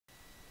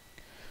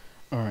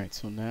Alright,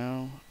 so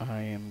now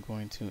I am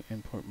going to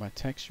import my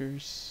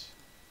textures.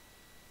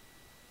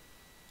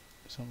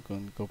 So I'm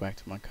going to go back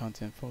to my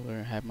content folder,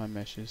 I have my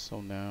meshes, so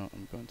now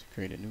I'm going to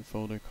create a new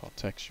folder called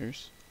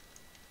textures.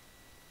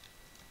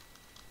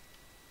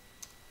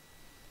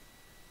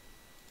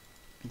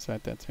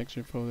 Inside that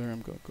texture folder,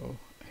 I'm going to go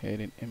ahead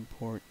and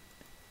import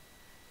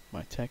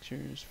my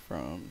textures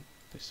from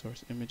the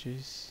source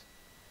images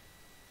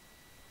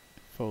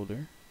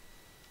folder.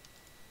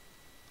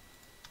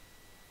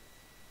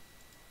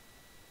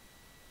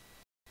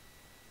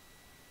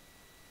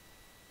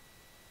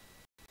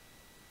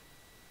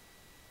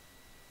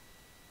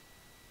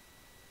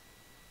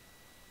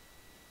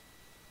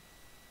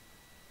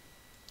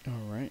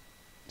 Alright,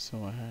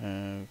 so I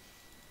have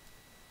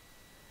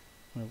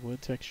my wood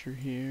texture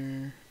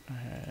here, I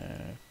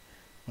have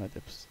my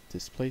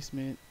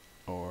displacement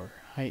or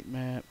height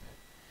map,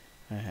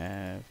 I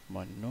have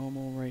my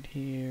normal right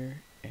here,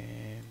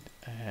 and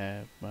I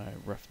have my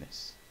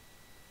roughness.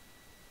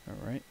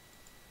 Alright.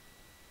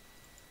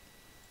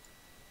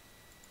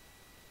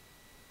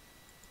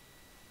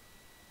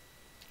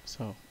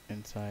 So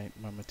inside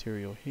my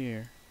material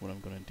here, what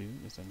I'm going to do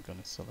is I'm going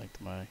to select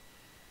my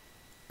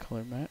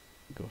color map,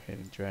 go ahead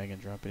and drag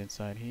and drop it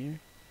inside here,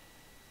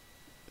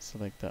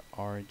 select the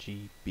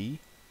RGB,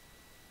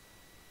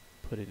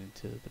 put it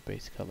into the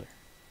base color.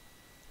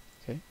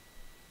 Okay.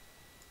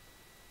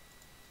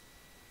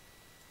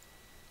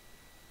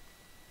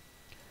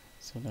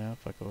 So now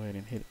if I go ahead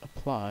and hit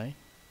apply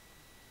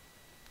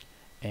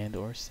and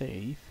or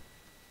save,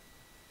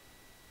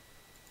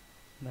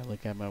 when I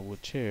look at my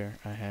wood chair,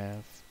 I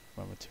have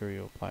my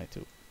material applied to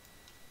it.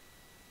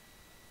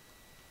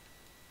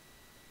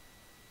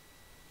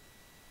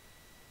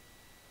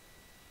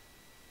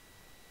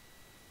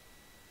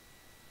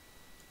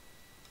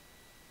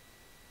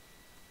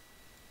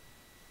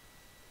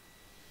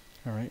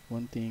 Alright,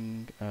 one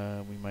thing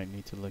we might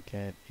need to look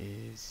at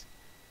is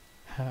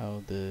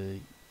how the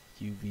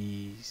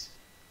UVs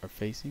are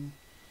facing,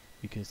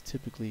 because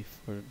typically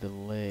for the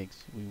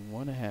legs we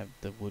want to have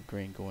the wood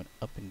grain going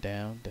up and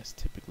down. That's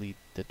typically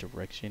the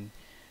direction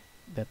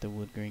that the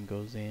wood grain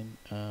goes in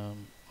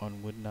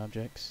on wooden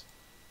objects,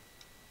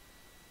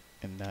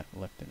 and not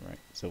left and right.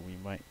 So we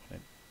might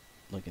want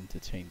to look into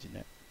changing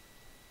that.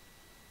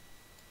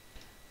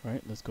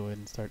 Alright, let's go ahead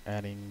and start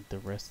adding the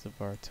rest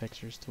of our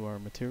textures to our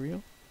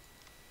material.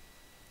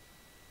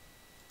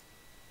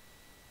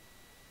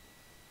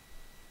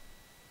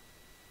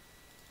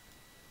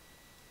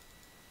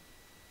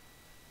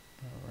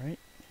 Alright.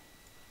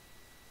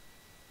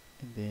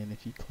 And then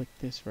if you click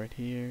this right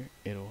here,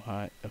 it'll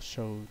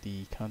show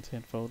the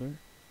content folder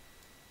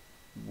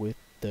with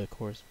the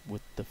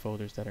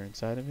folders that are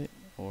inside of it,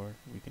 or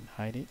we can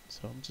hide it.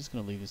 So I'm just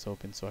going to leave this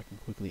open so I can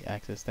quickly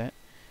access that.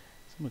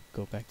 So I'm going to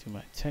go back to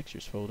my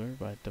textures folder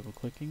by double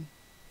clicking.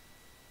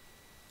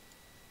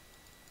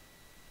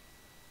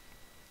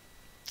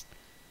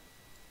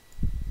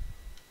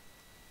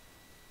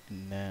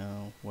 And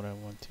now what I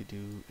want to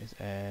do is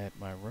add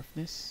my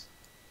roughness.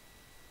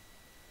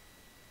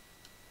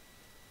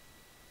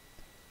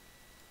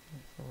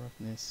 And for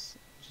roughness,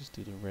 just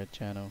do the red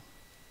channel.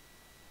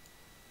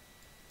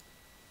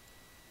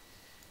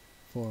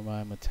 For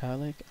my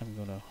metallic, I'm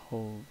going to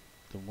hold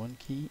the 1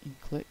 key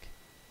and click.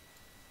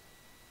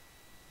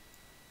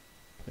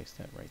 Place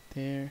that right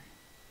there.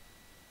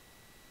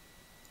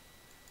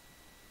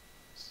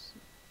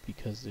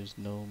 Because there's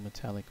no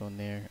metallic on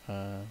there,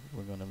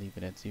 we're going to leave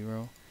it at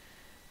 0.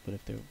 But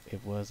if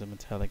it was a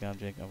metallic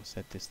object, I would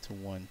set this to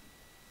 1.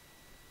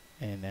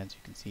 And as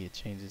you can see, it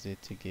changes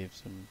it to give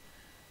some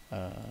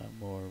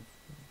more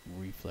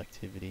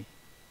reflectivity.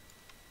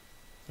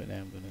 But now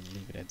I'm going to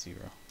leave it at 0.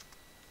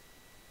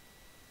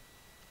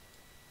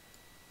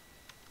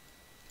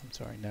 I'm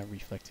sorry, not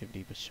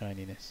reflectivity, but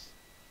shininess.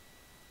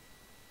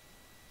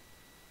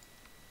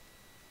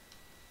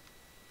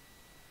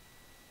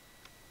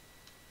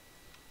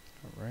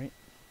 Alright.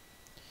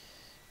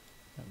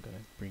 I'm going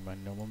to bring my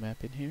normal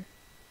map in here.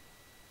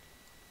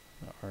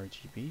 My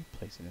RGB,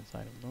 place it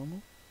inside of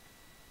normal.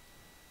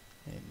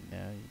 And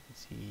now you can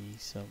see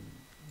some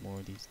more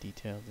of these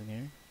details in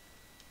here.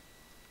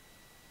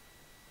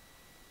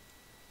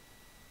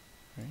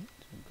 Alright,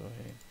 so go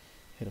ahead,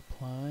 hit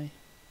apply,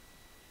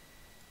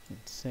 and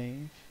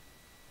save.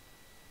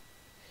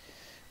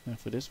 Now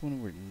for this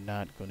one, we're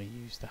not going to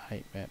use the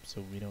height map,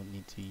 so we don't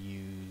need to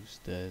use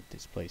the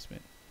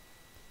displacement.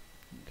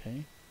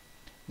 Okay,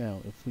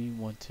 now if we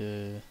want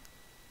to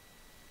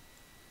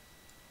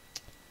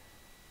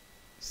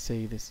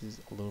say this is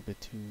a little bit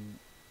too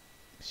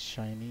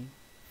shiny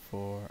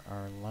for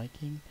our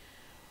liking,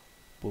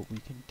 what we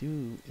can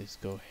do is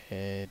go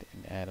ahead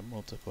and add a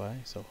multiply.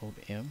 So hold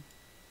M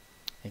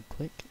and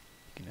click,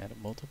 you can add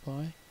a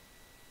multiply.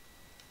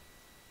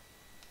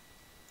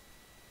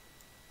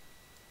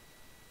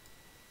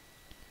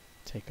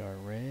 Take our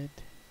red,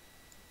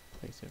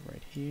 place it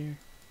right here,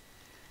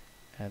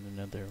 add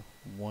another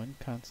 1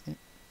 constant,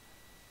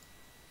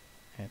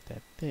 add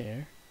that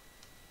there,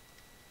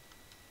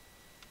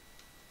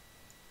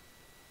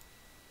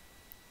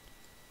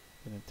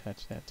 and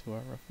attach that to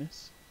our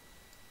roughness.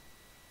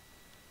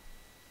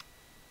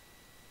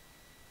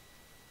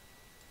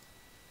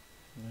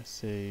 And let's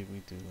say we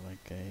do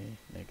like a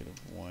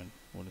 -1.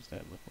 What does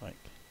that look like?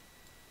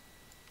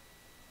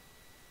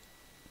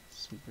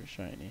 Super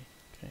shiny.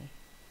 Okay.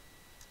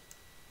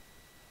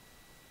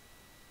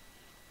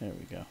 There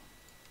we go.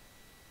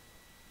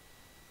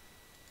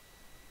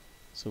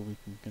 So we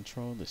can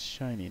control the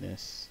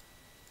shininess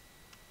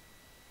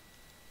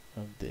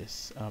of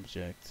this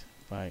object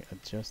by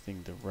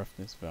adjusting the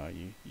roughness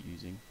value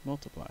using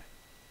multiply.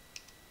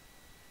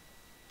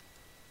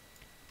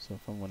 So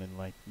if I want to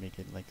like make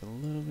it like a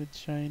little bit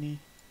shiny,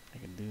 I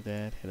can do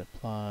that, hit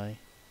apply,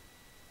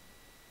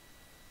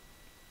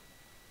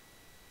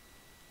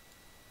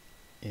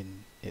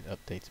 and it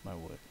updates my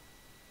wood.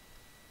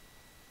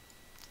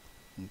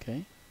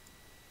 Okay.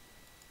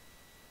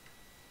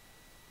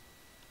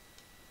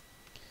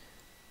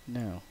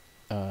 Now,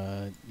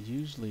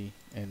 usually,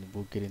 and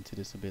we'll get into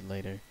this a bit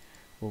later,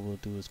 what we'll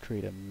do is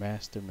create a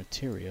master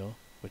material,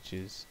 which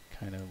is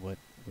kind of what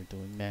we're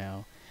doing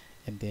now,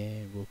 and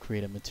then we'll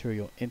create a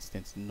material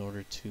instance in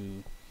order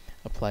to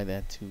apply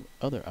that to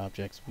other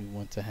objects we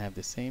want to have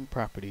the same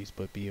properties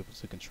but be able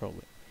to control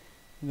it.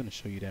 I'm going to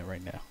show you that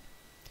right now.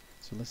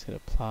 So let's hit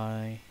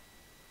apply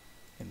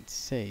and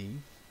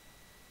save.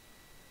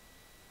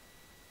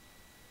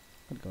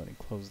 I'm going to go ahead and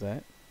close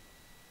that.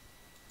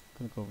 I'm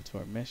going to go over to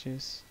our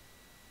meshes.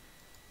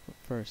 But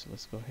first,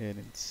 let's go ahead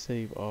and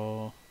save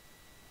all.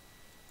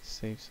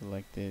 Save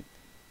selected.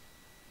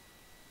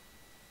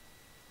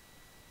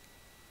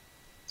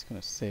 It's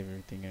going to save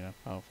everything in our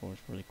file for us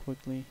really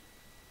quickly.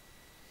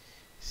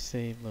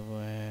 Save level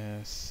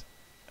as,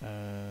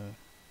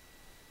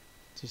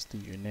 just do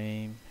your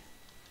name,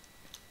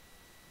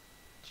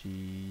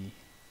 G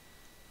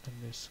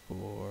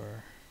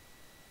underscore,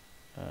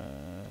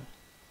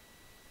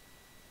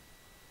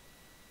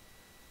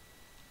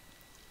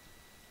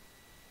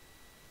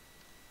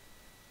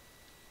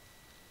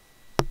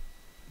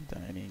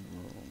 dining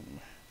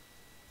room.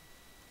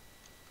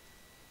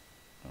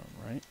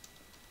 Alright.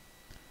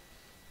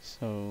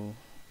 So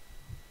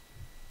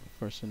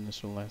first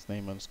initial last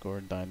name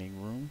underscore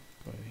dining room.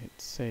 Go ahead and hit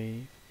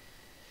save.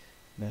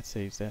 And that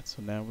saves that.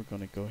 So now we're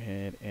going to go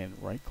ahead and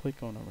right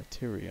click on our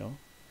material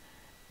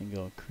and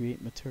go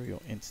create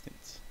material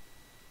instance.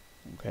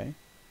 Okay.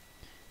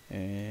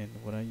 And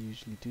what I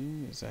usually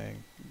do is I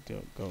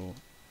go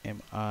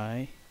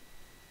MI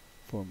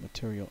for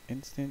material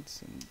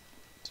instance and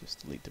just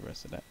delete the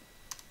rest of that.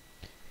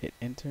 Hit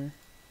enter.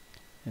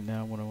 And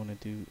now what I want to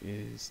do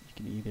is you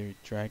can either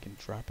drag and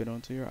drop it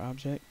onto your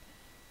object,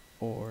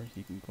 or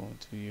you can go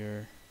into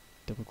your,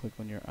 double click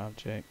on your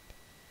object,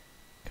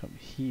 come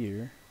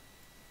here,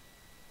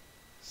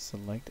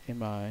 select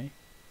MI,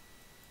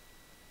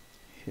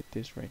 hit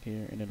this right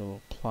here, and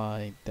it'll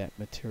apply that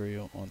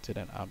material onto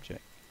that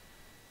object.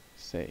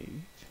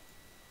 Save.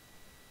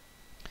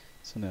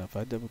 So now if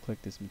I double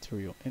click this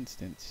material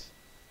instance,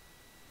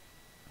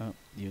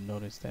 you'll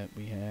notice that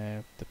we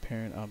have the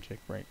parent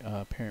object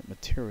parent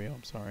material,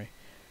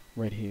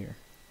 right here.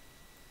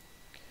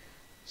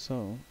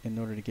 So in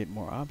order to get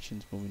more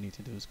options, what we need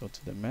to do is go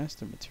to the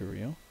master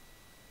material.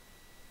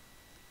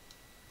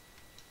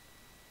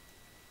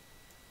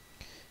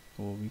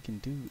 And what we can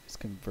do is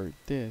convert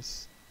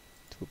this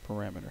to a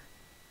parameter.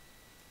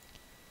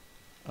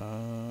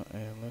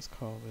 And let's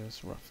call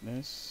this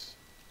roughness.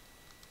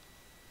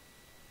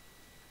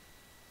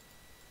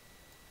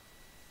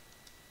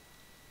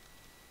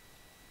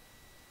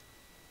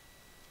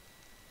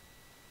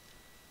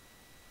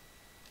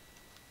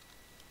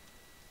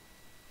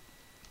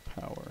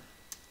 Power.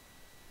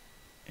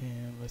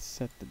 And let's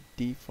set the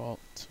default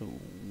to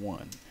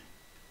 1.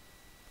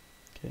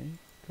 Okay,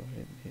 go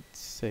ahead and hit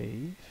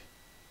save.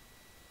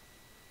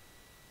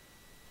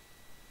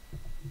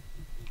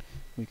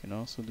 We can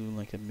also do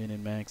like a min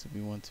and max if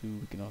we want to.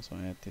 We can also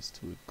add this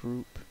to a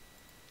group.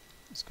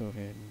 Let's go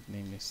ahead and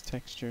name this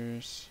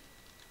textures.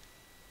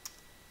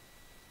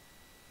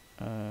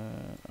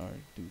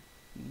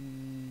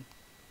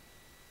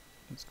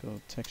 Let's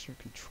go texture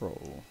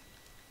control.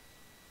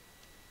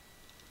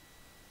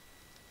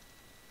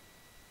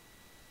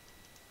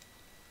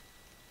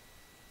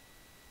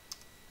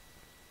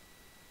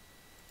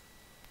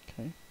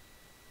 Okay.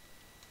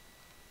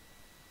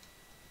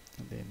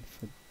 And then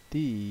for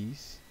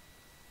these,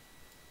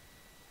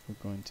 we're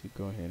going to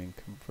go ahead and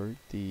convert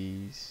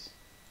these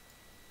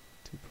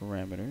to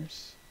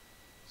parameters.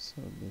 So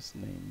let's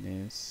name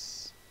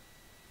this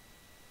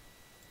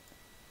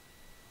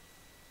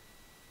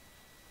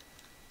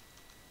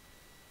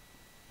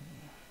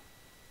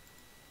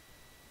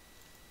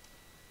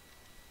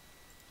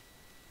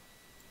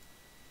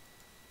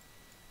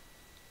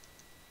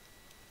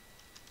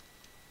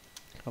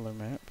color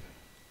map.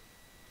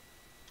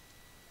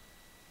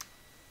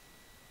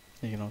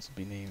 It can also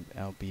be named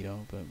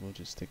albedo, but we'll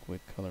just stick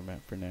with color map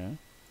for now.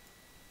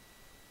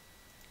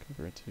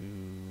 Convert to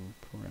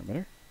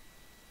parameter.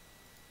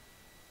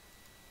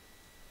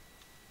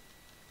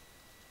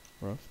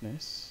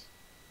 Roughness.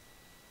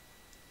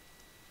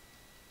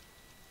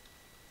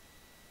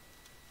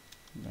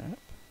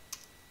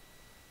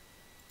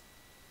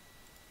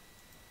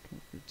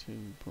 to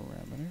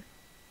parameter,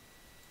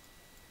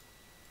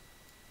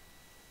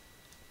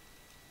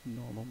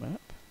 normal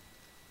map.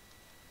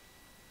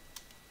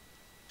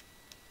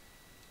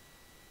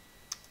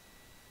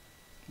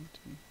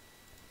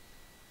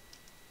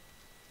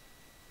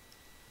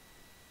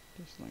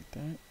 Just like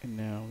that. And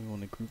now we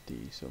want to group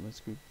these. So let's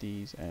group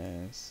these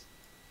as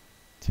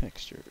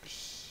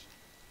textures.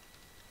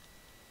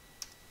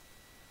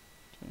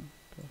 Okay,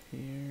 go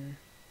here,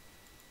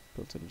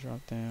 go to the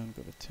drop down,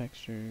 go to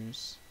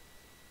textures.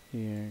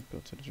 Here, go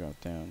to the drop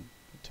down,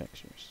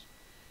 textures.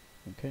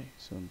 Okay,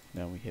 so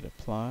now we hit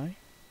apply.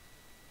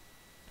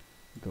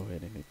 Go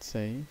ahead and hit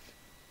save.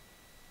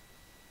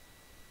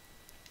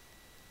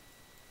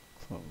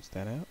 Close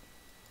that out.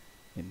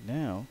 And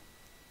now,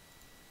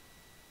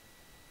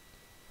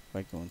 if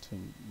I go into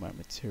my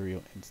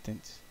material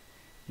instance,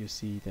 you'll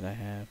see that I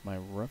have my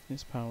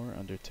roughness power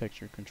under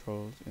texture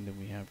controls, and then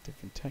we have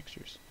different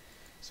textures.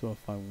 So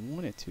if I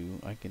wanted to,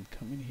 I can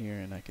come in here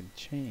and I can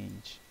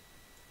change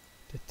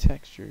the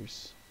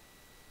textures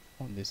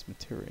on this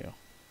material.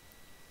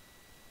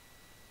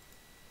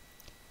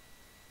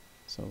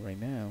 So right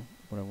now,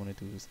 what I want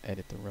to do is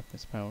edit the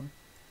roughness power.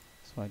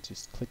 So I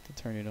just click to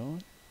turn it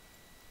on,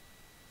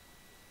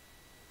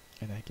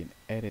 and I can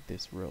edit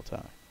this real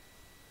time.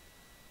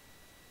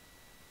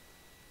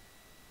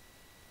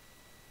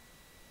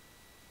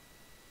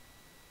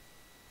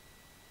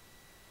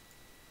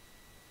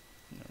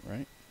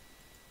 Alright.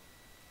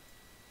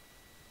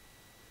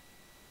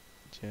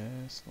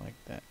 Just like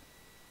that.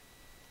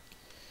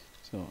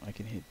 So I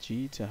can hit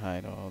G to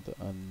hide all the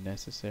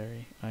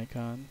unnecessary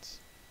icons.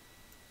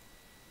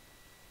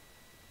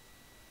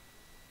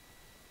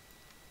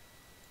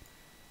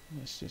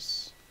 Let's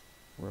just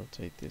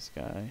rotate this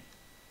guy.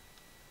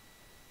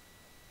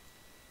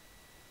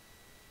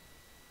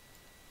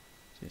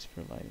 Just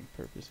for lighting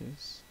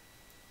purposes.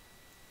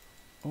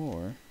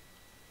 Or,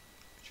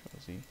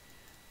 Control Z,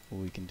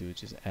 what we can do is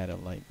just add a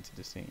light into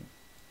the scene.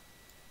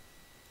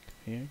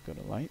 Go here, go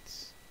to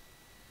lights,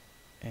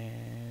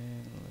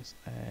 and let's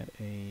add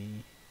a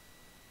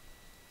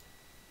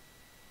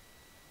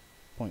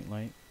point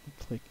light.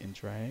 Click and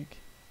drag.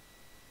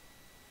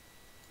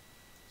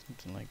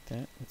 Something like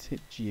that. Let's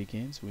hit G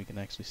again so we can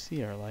actually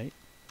see our light.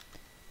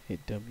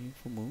 Hit W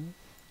for move,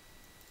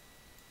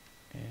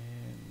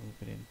 and move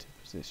it into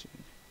position.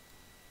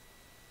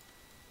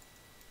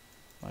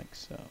 Like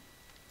so.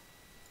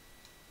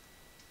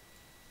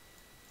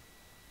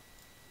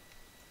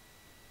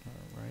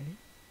 Alright.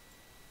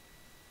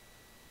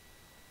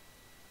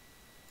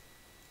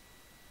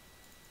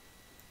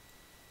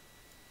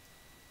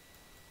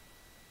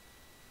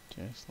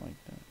 Just like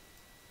that.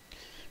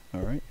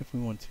 Alright, if we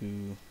want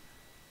to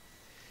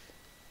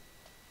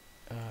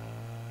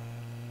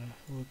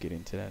we'll get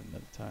into that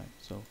another time.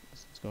 So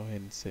let's go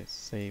ahead and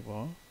save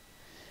all.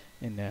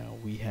 And now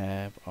we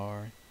have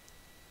our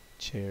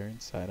chair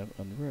inside of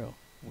Unreal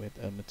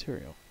with a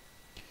material.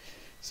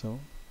 So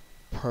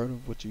part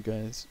of what you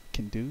guys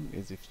can do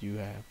is, if you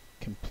have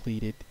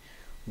completed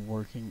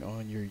working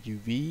on your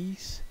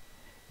UVs,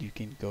 you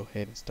can go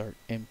ahead and start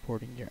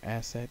importing your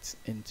assets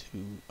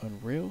into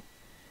Unreal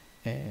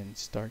and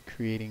start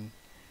creating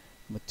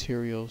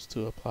materials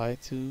to apply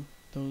to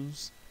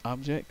those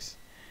objects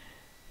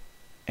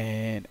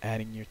and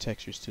adding your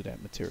textures to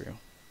that material.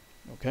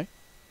 Okay?